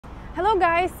Hello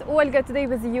guys, Olga today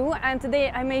with you, and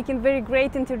today I'm making very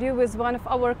great interview with one of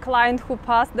our clients who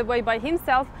passed away by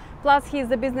himself, plus he is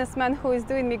a businessman who is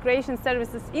doing migration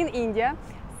services in India.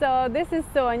 So this is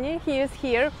Tony, he is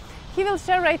here. He will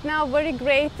share right now very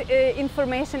great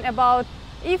information about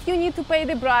if you need to pay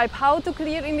the bribe, how to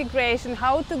clear immigration,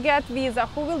 how to get visa,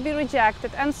 who will be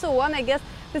rejected, and so on. I guess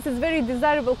this is very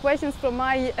desirable questions from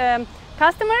my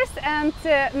customers, and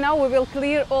now we will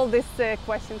clear all these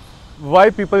questions.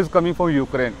 Why people is coming from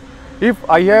Ukraine? If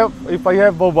I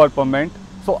have a work permit,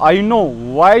 so I know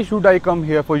why should I come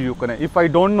here for Ukraine. If I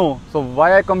don't know, so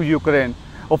why I come Ukraine?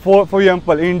 Or for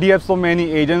example, India have so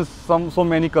many agents, so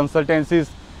many consultancies.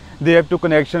 They have to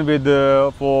connection with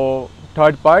for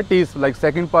third parties like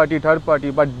second party, third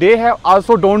party, but they have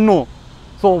also don't know.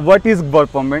 So what is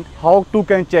work permit? How to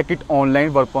can check it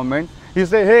online work permit? He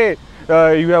say, hey.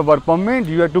 You have work permit,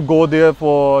 you have to go there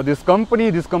for this company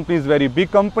is very big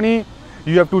company,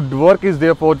 you have to work is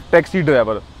there for taxi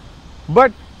driver.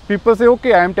 But people say,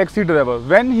 okay, I am taxi driver.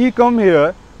 When he come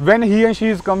here, when he and she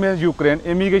is come here in Ukraine,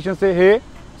 immigration say, hey,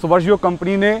 so what's your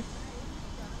company name?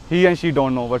 He and she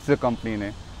don't know what's the company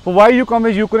name. So why you come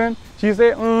in Ukraine? She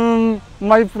say,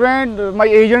 my friend, my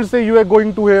agent say you are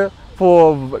going to here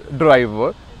for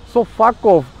driver. So fuck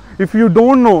off. If you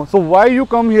don't know, so why you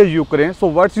come here Ukraine? So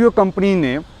what's your company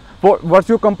name? What's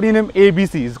your company name?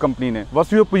 ABC is company name.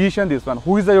 What's your position? This one.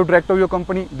 Who is your director of your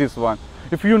company? This one.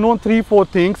 If you know 3-4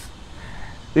 things,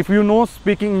 if you know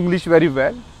speaking English very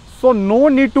well, so no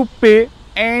need to pay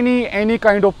any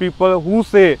kind of people who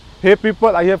say, hey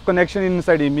people, I have connection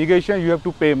inside immigration, you have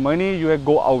to pay money, you have to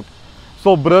go out.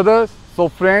 So brothers, so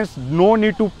friends, no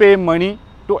need to pay money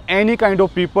to any kind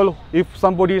of people. If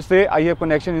somebody say I have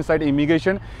connection inside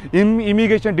immigration,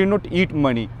 immigration did not eat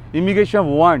money. Immigration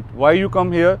want why you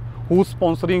come here, who's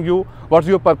sponsoring you, what's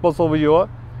your purpose of your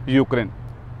Ukraine.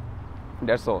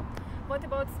 That's all. What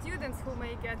about students who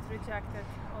may get rejected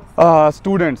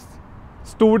also?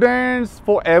 Students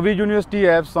for every university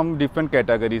have some different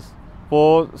categories.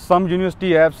 For some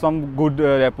university have some good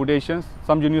reputations,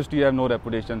 some university have no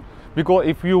reputation. Because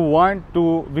if you want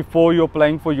to, before you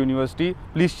applying for university,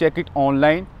 please check it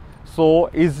online. So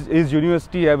is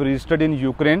university have registered in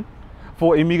Ukraine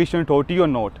for immigration authority or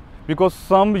not? Because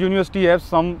some university have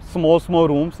some small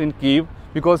rooms in Kyiv,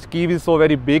 because Kyiv is so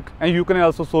very big and Ukraine is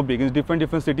also so big. It's different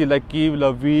cities like Kyiv,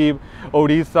 Lviv,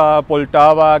 Odisha,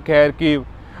 Poltava, Kharkiv.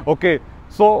 Okay,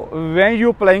 so when you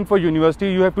applying for university,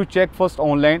 you have to check first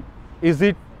online. Is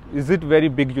it very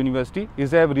big university?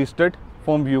 Is it registered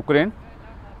from Ukraine?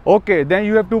 Okay, then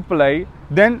you have to apply.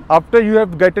 Then after you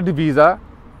have get the visa,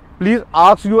 please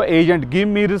ask your agent, give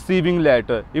me receiving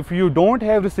letter. If you don't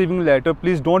have receiving letter,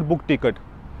 please don't book ticket.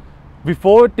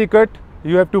 Before ticket,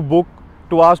 you have to book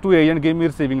to ask to agent, give me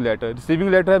receiving letter.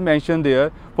 Receiving letter I mentioned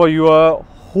there for your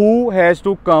who has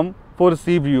to come for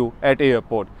receive you at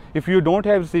airport. If you don't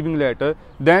have receiving letter,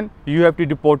 then you have to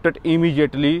deport it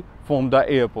immediately from the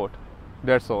airport.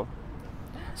 That's all.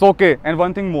 So okay, and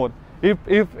one thing more.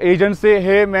 If agents say,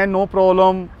 hey man, no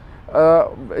problem.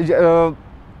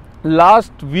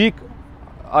 Last week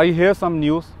I hear some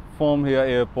news from here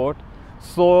airport.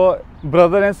 So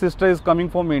brother and sister is coming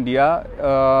from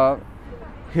India.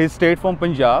 His state from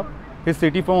Punjab, his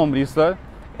city from Amritsar.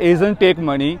 Agent take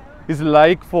money is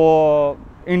like for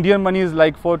Indian money is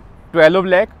like for 12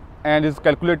 lakh and is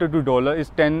calculated to dollar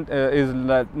is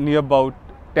near about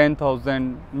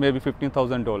 10,000 maybe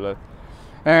 $15,000.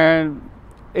 And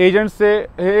agents say,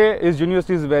 hey, his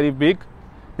university is very big.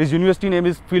 His university name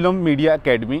is Film Media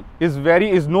Academy. Is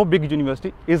no big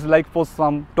university. Is like for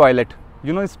some toilet.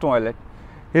 You know, it's toilet.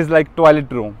 It's like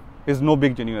toilet room. Is no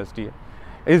big university.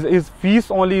 His fees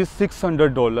only is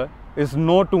 $600. Is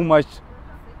no too much.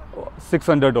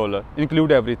 $600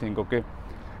 include everything. Okay,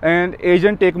 and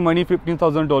agent take money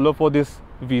 $15,000 for this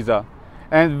visa.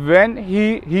 And when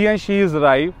he and she is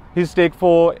arrive, he's take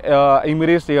for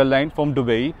Emirates airline from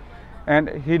Dubai. And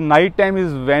he night time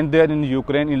is went there in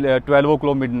Ukraine in 12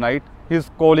 o'clock midnight.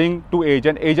 He's calling to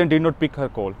agent. Agent did not pick her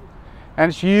call,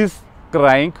 and she is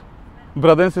crying.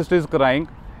 Brother and sister is crying,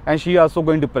 and she also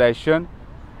going depression.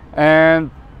 And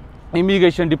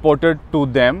immigration deported to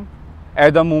them.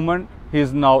 At the moment, he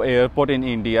is now airport in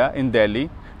India in Delhi.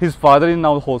 His father is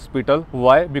now hospital.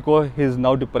 Why? Because he is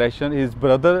now depression. His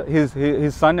brother,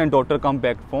 his son and daughter come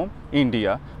back from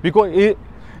India because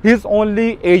his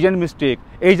only agent mistake.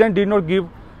 Agent did not give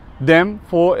them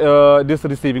for this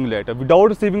receiving letter. Without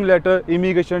receiving letter,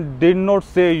 immigration did not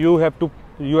say you have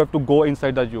to go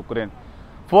inside the Ukraine.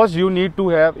 First, you need to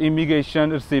have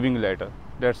immigration receiving letter.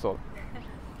 That's all.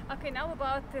 Okay, now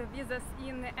about visas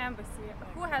in the embassy.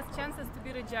 Who has chances to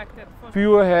be rejected? If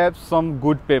you have some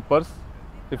good papers,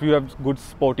 if you have good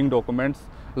supporting documents,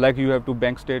 like you have to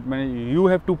bank statement, you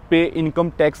have to pay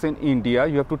income tax in India,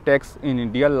 you have to tax in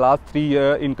India, last 3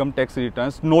 year income tax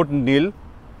returns, not nil.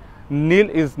 Nil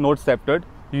is not accepted.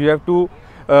 You have to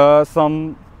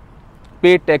some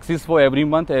pay taxes for every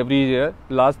month, every year.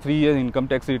 Last 3 years income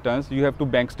tax returns, you have to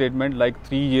bank statement like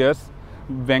 3 years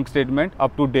bank statement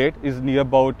up to date is near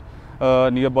about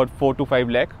 4 to 5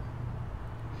 lakh.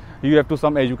 You have to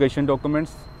some education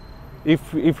documents.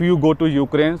 If you go to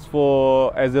Ukraine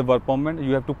for as a work permit,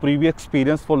 you have to previous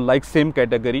experience for like same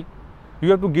category. You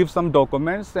have to give some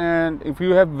documents, and if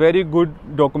you have very good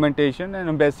documentation, and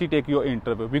embassy take your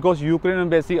interview, because Ukraine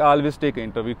embassy always take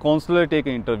interview, consular take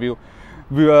interview.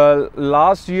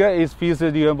 Last year his fees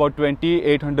is about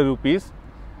 2,800 rupees,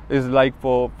 is like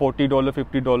for $40,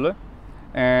 $50,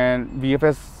 and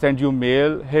VFS send you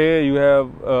mail, hey, you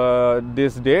have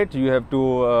this date, you have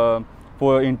to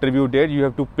for interview date you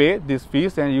have to pay this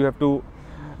fees, and you have to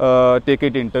take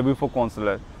it interview for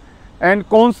consular. And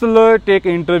consular take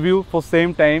interview for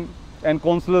same time, and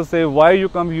consular say why you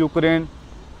come Ukraine,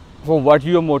 for what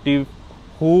your motive,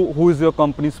 who is your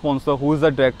company sponsor, who is the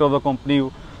director of the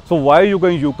company, so why you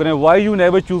going Ukraine, why you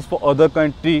never choose for other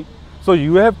country. So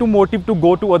you have to motive to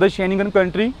go to other Schengen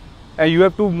country, and you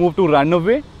have to move to run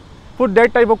away. For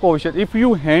that type of question, if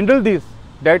you handle this,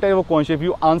 that type of question, if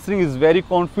you answering is very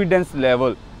confidence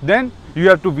level, then you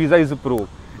have to visa is approved.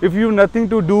 If you nothing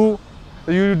to do,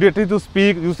 you dirty to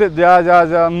speak, you say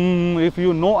if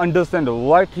you no understand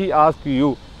what he asked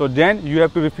you, so then you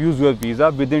have to refuse your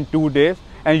visa within 2 days.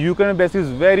 And Ukraine embassy is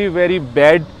very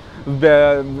bad,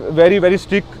 very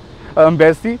strict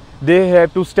embassy. They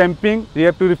have to stamping, they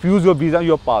have to refuse your visa,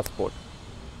 your passport.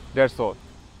 That's all.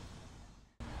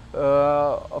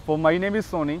 For my name is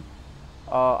Sony.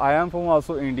 I am from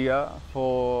also India.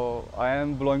 I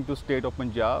am belonging to state of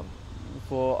Punjab.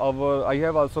 I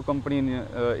have also company in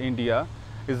India.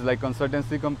 It's like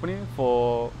consultancy company.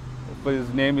 For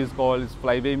his name is called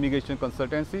Flyway Immigration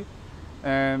Consultancy.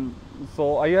 And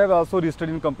so I have also registered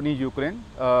in company Ukraine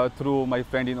through my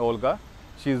friend in Olga.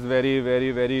 She is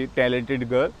very talented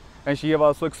girl, and she have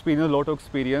also experienced a lot of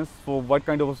experience for what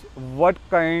kind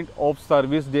of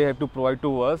service they have to provide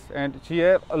to us, and she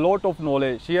have a lot of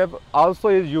knowledge. She have also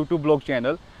a YouTube blog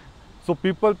channel, so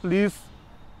people please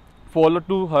follow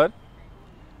to her.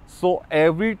 So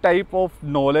every type of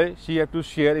knowledge she have to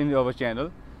share in our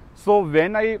channel. So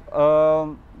when I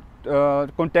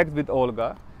contact with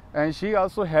Olga, and she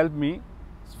also helped me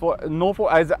for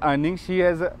as a earning, she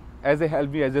has as a help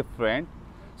me as a friend.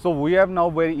 So we have now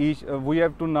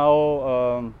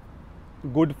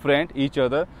good friend each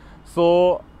other.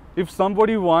 So if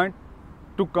somebody want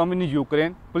to come in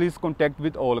Ukraine, please contact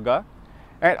with Olga.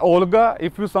 And Olga,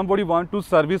 if somebody want to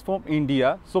service from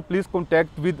India, so please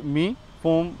contact with me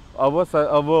from our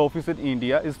office in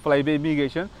India is Flyway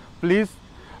Immigration. Please,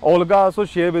 Olga also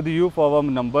share with you for our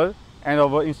number and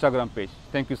our Instagram page.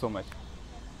 Thank you so much.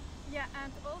 Yeah,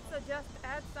 and also just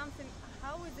add something.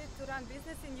 How is it to run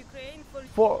business in Ukraine?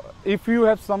 If you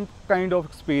have some kind of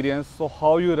experience, so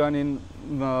how you run in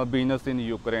business in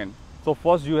Ukraine? So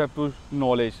first you have to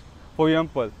knowledge. For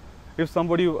example, if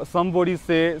somebody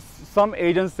say, some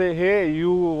agents say, hey,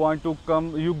 you want to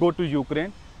come, you go to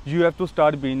Ukraine, you have to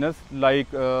start business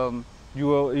like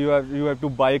you have to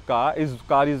buy a car.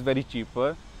 Car is very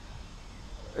cheaper.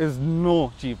 Is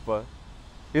no cheaper.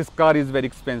 His car is very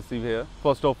expensive here.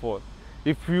 First of all,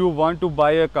 if you want to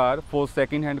buy a car for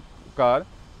second-hand car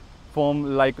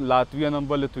from like Latvia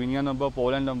number, Lithuania number,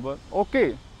 Poland number,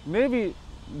 okay, maybe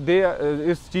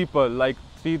it's cheaper, like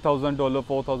 $3,000,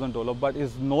 $4,000, but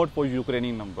it's not for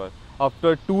Ukrainian number.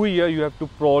 After 2 years, you have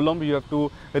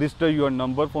to register your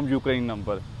number from Ukrainian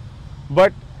number.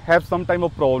 But have some time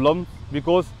of problem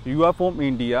because you are from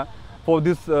India. For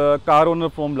this car owner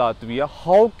from Latvia,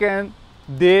 how can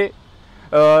they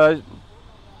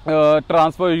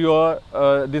transfer your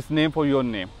this name for your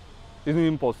name? It's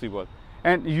impossible.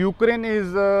 And Ukraine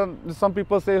is some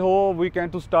people say, oh, we can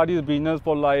to start this business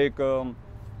for like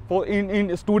for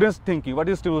in students thinking. What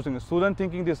is students thinking? Student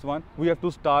thinking this one, we have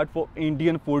to start for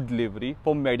Indian food delivery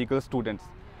for medical students.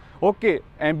 Okay,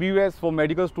 MBUS for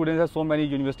medical students has so many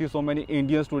universities, so many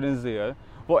Indian students there.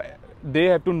 They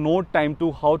have to know time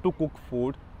to how to cook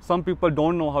food. Some people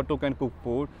don't know how to can cook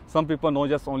food. Some people know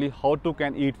just only how to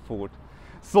can eat food.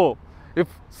 So if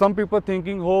some people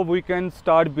thinking, oh, we can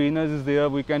start business there,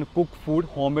 we can cook food,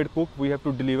 homemade cook, we have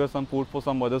to deliver some food for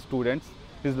some other students.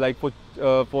 It's like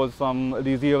for some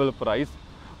reasonable price,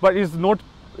 but it's not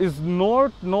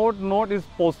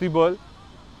possible.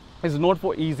 It's not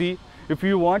for easy. If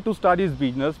you want to start this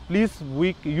business, please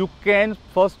you can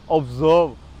first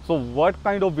observe. So what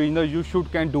kind of business you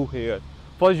can do here?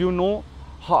 First, you know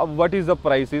what is the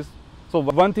prices. So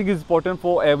one thing is important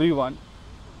for everyone,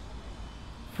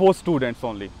 for students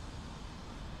only.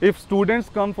 If students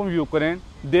come from Ukraine,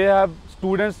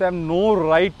 students have no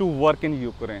right to work in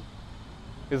Ukraine.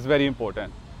 It's very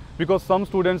important, because some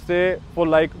students say, for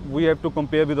like, we have to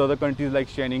compare with other countries like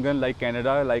Schengen, like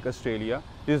Canada, like Australia.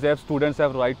 These have students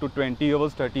have right to 20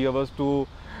 hours, 30 hours to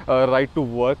right to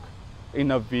work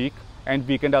in a week, and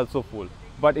weekend also full.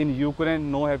 But in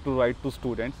Ukraine, no have to right to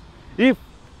students. If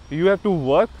you have to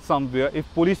work somewhere, if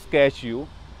police catch you,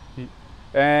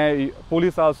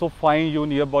 police also fine you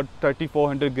near about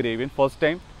 3,400 hryvnia first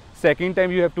time. Second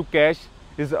time you have to cash,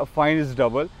 is a fine is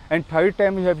double, and third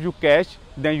time you cash,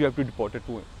 then you have to deport it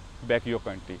to back your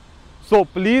country. So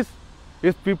please,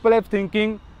 if people are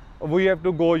thinking we have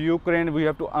to go Ukraine, we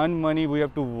have to earn money, we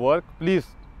have to work, please,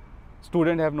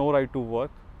 students have no right to work.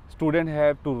 Students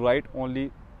have to right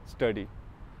only study.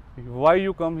 Why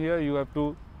you come here? You have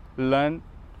to learn,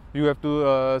 you have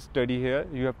to study here,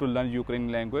 you have to learn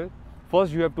Ukrainian language.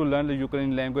 First you have to learn the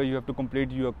Ukrainian language, you have to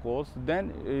complete your course,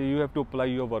 then you have to apply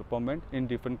your work permit in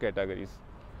different categories.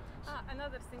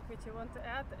 Another thing which I want to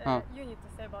add, you need to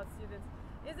say about students.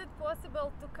 Is it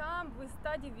possible to come with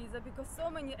study visa, because so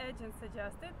many agents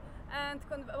suggest it, and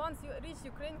once you reach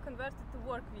Ukraine, convert it to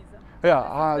work visa?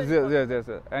 Yeah, yes.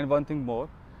 And one thing more.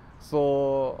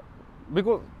 So,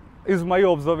 because is my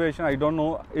observation, I don't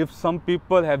know if some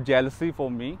people have jealousy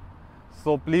for me.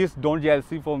 So please don't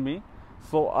jealousy for me.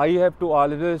 So I have to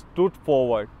always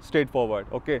straightforward.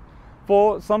 Okay.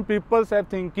 For some people have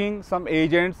thinking, some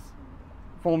agents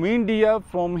from India,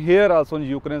 from here also in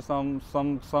Ukraine,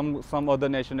 some other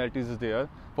nationalities is there,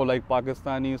 for like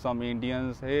Pakistani, some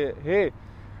Indians. Hey,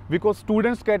 because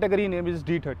students category name is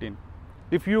D13.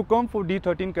 If you come for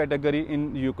D13 category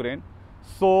in Ukraine,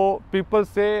 so people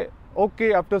say,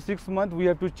 okay, after 6 months we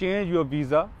have to change your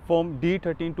visa from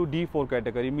D13 to D4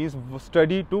 category, means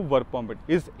study to work permit.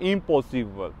 Is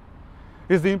impossible.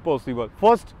 It's impossible.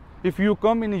 First, if you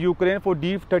come in Ukraine for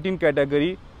D13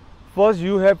 category, first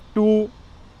you have to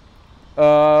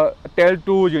tell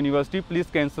to university, please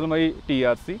cancel my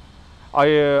TRC.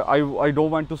 I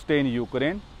don't want to stay in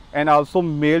Ukraine, and also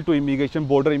mail to immigration,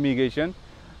 border immigration.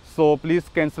 So please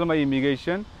cancel my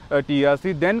immigration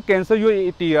TRC. Then cancel your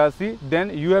TRC.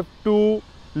 Then you have to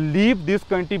leave this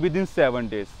country within 7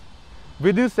 days.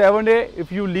 Within 7 days,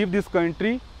 if you leave this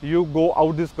country, you go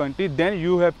out this country, then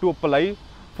you have to apply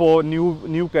for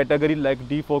new category like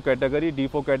D4 category.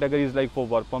 D4 category is like for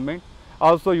work permit.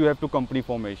 Also you have to company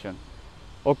formation.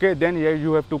 Okay, then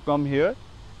you have to come here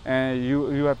and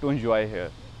you have to enjoy here.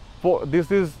 For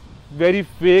this is very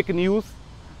fake news.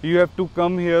 You have to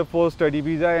come here for study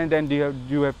visa, and then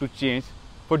you have to change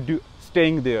for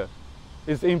staying there.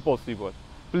 It's impossible.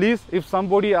 Please, if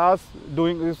somebody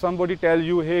if somebody tell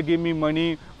you, hey, give me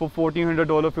money for $1,400,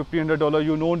 $1,500,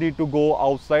 you no need to go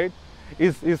outside,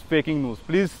 is faking news.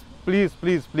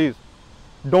 Please,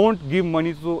 don't give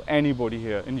money to anybody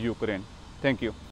here in Ukraine. Thank you.